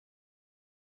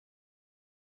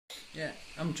Yeah,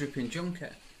 I'm dripping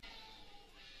junket.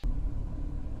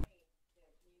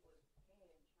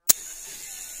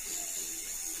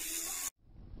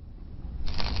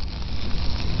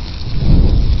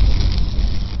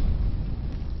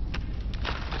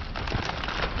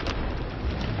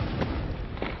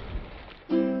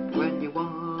 When you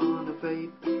wanna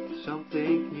vape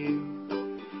something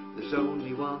new, there's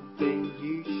only one thing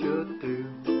you should do.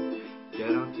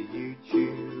 Get onto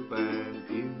YouTube and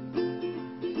view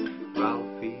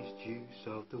Ralphie's Juice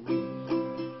of the Week.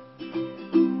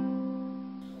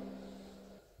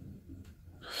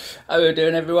 How are you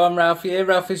doing, everyone? Ralph here,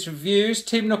 Ralphie's Reviews,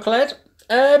 Team Knucklehead.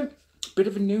 Bit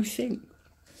of a new thing.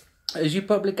 As you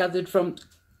probably gathered from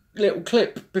a little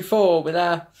clip before with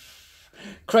our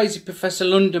crazy Professor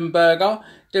Lundenberger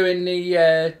doing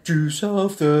the Juice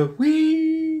of the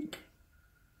Week.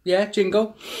 Yeah,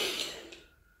 jingle.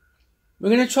 We're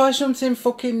going to try something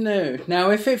fucking new. Now,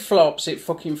 if it flops, it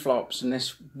fucking flops. And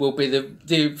this will be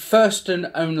the first and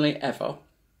only ever.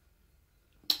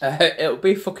 It'll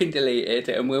be fucking deleted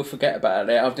and we'll forget about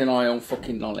it. I've denied all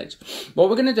fucking knowledge. What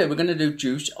we're going to do, we're going to do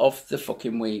Juice of the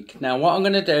fucking Week. Now, what I'm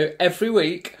going to do, every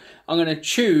week, I'm going to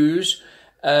choose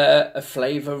a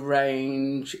flavour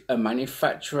range, a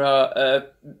manufacturer,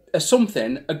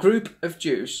 a group of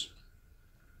juice.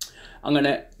 I'm going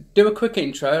to do a quick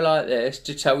intro like this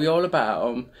to tell you all about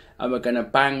them, and we're going to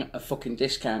bang a fucking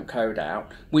discount code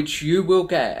out, which you will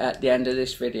get at the end of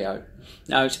this video.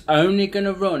 Now, it's only going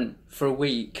to run for a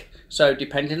week, so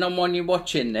depending on when you're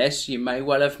watching this, you may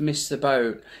well have missed the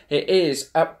boat. It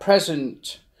is, at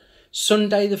present,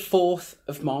 Sunday the 4th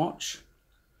of March,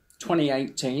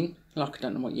 2018, like I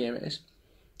don't know what year it is.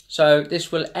 So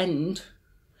this will end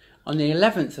on the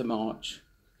 11th of March,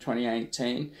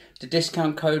 2018. The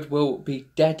discount code will be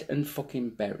dead and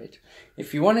fucking buried.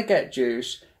 If you want to get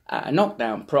juice at a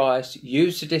knockdown price,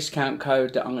 use the discount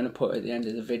code that I'm going to put at the end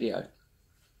of the video.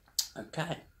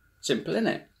 Okay, simple,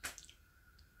 innit?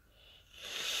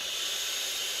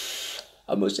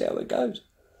 And we'll see how it goes.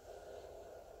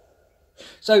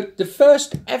 So the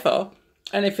first ever,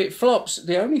 and if it flops,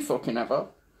 the only fucking ever,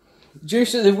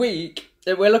 Juice of the Week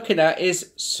that we're looking at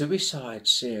is Suicide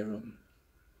Serum.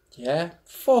 Yeah,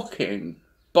 fucking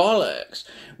bollocks.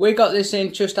 We got this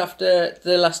in just after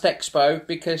the last expo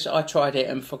because I tried it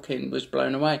and fucking was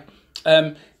blown away.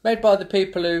 Made by the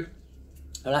people who,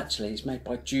 well, actually it's made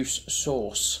by Juice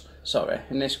Source, sorry,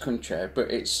 in this country, but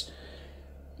it's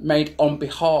made on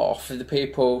behalf of the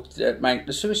people that make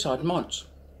the suicide mods.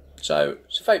 So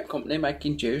it's a vape company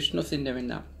making juice, nothing new in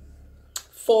that.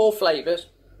 4 flavours.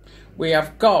 We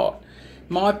have got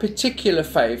my particular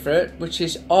favourite, which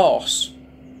is Arse.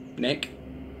 Nick,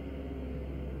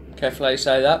 careful how you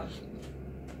say that,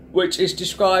 which is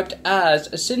described as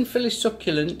a sinfully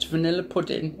succulent vanilla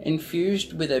pudding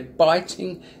infused with a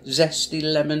biting, zesty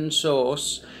lemon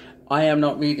sauce. I am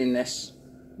not reading this.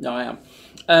 No, I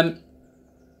am.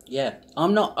 Yeah,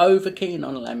 I'm not over keen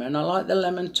on lemon. I like the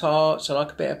lemon tarts. I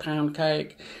like a bit of pound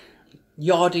cake.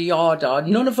 Yada yada.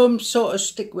 None of them sort of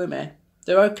stick with me.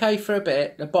 They're okay for a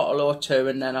bit, a bottle or two,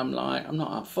 and then I'm like, I'm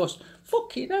not that fussed.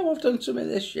 Fuck you know, I've done some of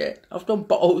this shit. I've done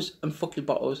bottles and fucking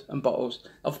bottles and bottles.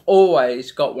 I've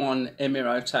always got one in my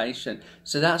rotation.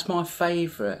 So that's my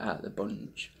favourite out of the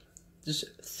bunch. There's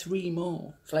 3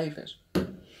 more flavours.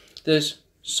 There's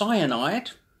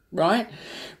cyanide, right?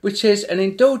 Which is an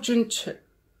indulgent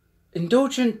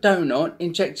donut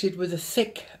injected with a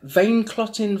thick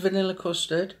vein-clotting vanilla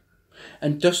custard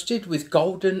and dusted with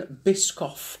golden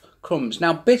Biscoff crumbs.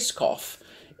 Now, Biscoff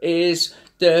is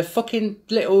the fucking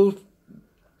little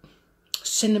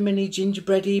cinnamony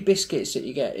gingerbready biscuits that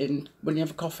you get in when you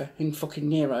have a coffee in fucking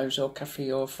Nero's or Cafe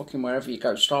or fucking wherever you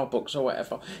go, Starbucks or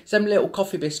whatever. It's them little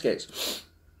coffee biscuits.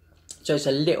 So it's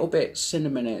a little bit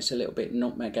cinnamony, it's a little bit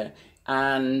nutmeggy.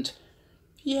 And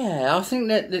yeah, I think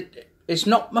that it's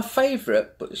not my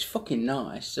favourite, but it's fucking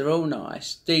nice. They're all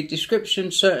nice. The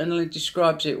description certainly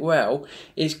describes it well.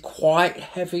 It's quite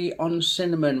heavy on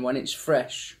cinnamon when it's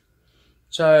fresh.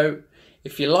 So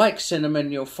if you like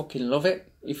cinnamon, you'll fucking love it.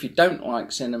 If you don't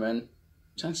like cinnamon,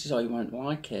 chances are you won't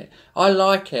like it. I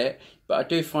like it, but I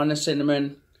do find the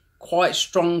cinnamon quite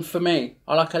strong for me.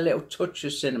 I like a little touch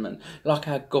of cinnamon, like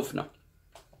our governor.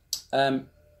 So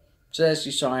there's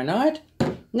your cyanide.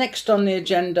 Next on the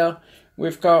agenda,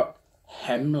 we've got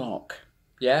hemlock.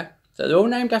 Yeah, so they're all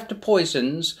named after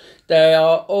poisons. They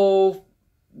are all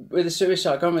with the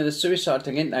suicide, going with the suicide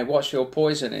thing, isn't they? What's your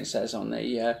poison? It says on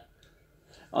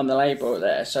the label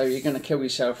there. So you're going to kill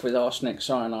yourself with arsenic,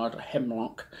 cyanide, or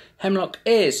hemlock. Hemlock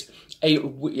is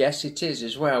yes, it is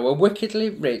as well, a wickedly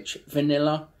rich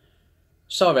banana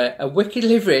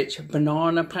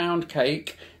pound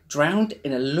cake drowned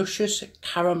in a luscious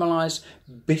caramelised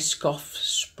Biscoff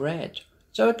spread.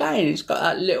 So again, it's got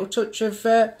that little touch of,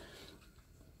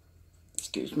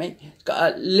 excuse me, it's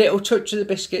got a little touch of the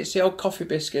biscuits, the old coffee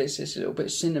biscuits. It's a little bit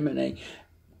cinnamony.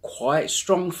 Quite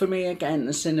strong for me again,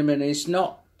 the cinnamon is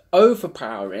not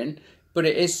overpowering, but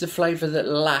it is the flavour that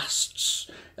lasts.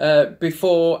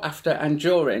 Before, after and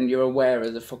during, you're aware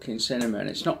of the fucking cinnamon.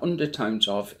 It's not undertones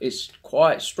of, it's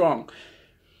quite strong.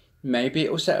 Maybe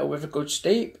it will settle with a good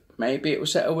steep. Maybe it will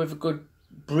settle with a good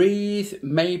breathe.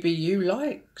 Maybe you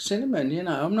like cinnamon, you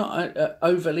know. I'm not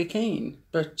overly keen,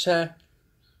 but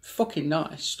fucking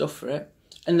nice stuff for it.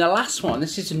 And the last one,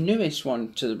 this is the newest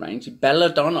one to the range,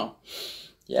 Belladonna.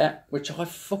 Yeah, which I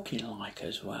fucking like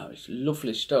as well. It's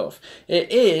lovely stuff.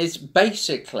 It is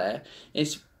basically,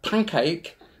 it's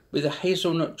pancake with a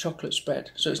hazelnut chocolate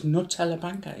spread. So it's Nutella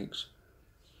pancakes.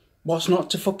 What's not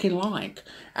to fucking like?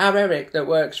 Our Eric that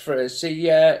works for us,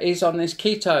 he's on this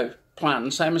keto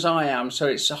plan, same as I am. So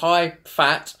it's high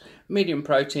fat, medium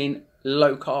protein,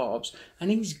 low carbs. And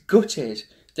he's gutted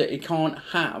that he can't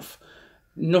have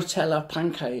Nutella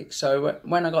pancakes. So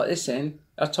when I got this in,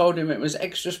 I told him it was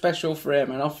extra special for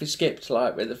him, and off he skipped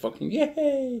like with the fucking,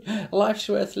 yay, life's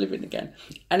worth living again.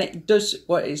 And it does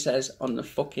what it says on the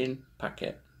fucking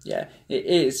packet. Yeah, it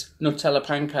is Nutella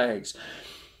pancakes.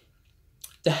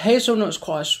 The hazelnut's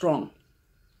quite strong.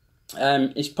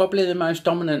 It's probably the most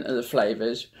dominant of the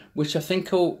flavours, which I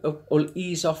think will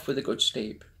ease off with a good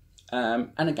steep.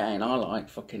 And again, I like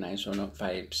fucking hazelnut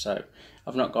vapes, so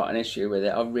I've not got an issue with it.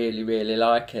 I really, really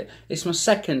like it. It's my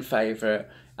second favourite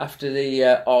after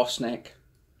the arsenic.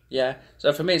 Yeah,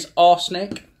 so for me it's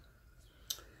arsenic,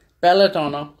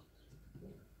 belladonna,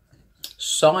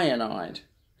 cyanide,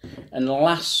 and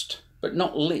last but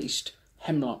not least,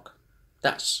 hemlock.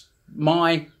 That's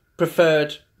my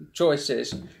preferred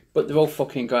choices, but they're all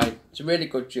fucking great. It's a really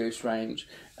good juice range.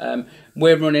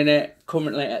 We're running it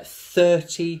currently at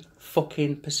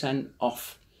 30%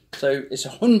 off. So it's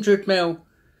 100ml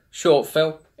short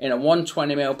fill in a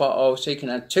 120ml bottle, so you can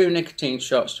add 2 nicotine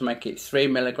shots to make it 3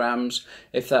 milligrams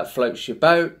if that floats your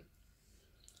boat.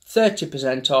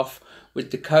 30% off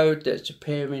with the code that's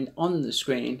appearing on the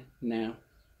screen now.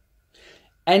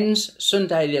 Ends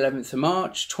Sunday the 11th of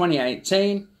March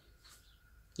 2018.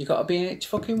 You got to be in it to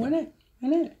fucking win it,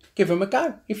 innit? Give them a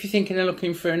go. If you're thinking of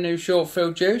looking for a new short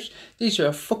fill juice, these are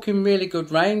a fucking really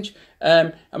good range.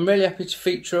 I'm really happy to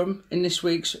feature them in this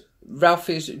week's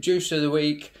Ralphy's Juice of the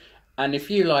Week. And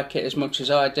if you like it as much as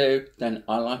I do, then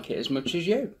I like it as much as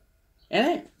you.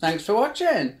 Innit? Thanks for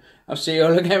watching. I'll see you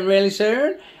all again really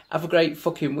soon. Have a great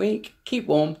fucking week. Keep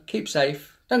warm, keep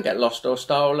safe. Don't get lost or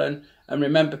stolen. And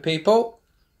remember, people,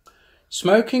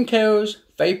 smoking kills,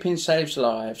 vaping saves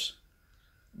lives.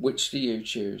 Which do you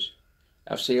choose?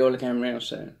 I'll see you all again real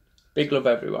soon. Big love,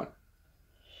 everyone.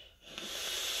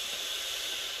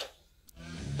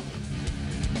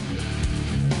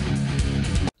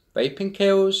 Vaping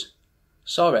kills.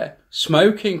 Sorry.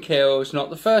 Smoking kills. Not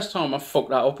the first time I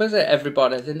fucked that up, is it?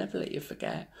 Everybody, they never let you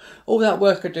forget. All that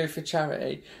work I do for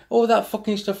charity. All that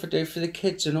fucking stuff I do for the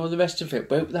kids and all the rest of it.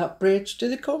 Built that bridge. Do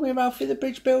they call me Ralphie the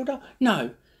bridge builder?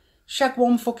 No. Shag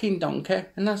one fucking donkey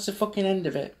and that's the fucking end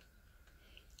of it.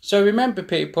 So remember,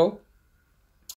 people,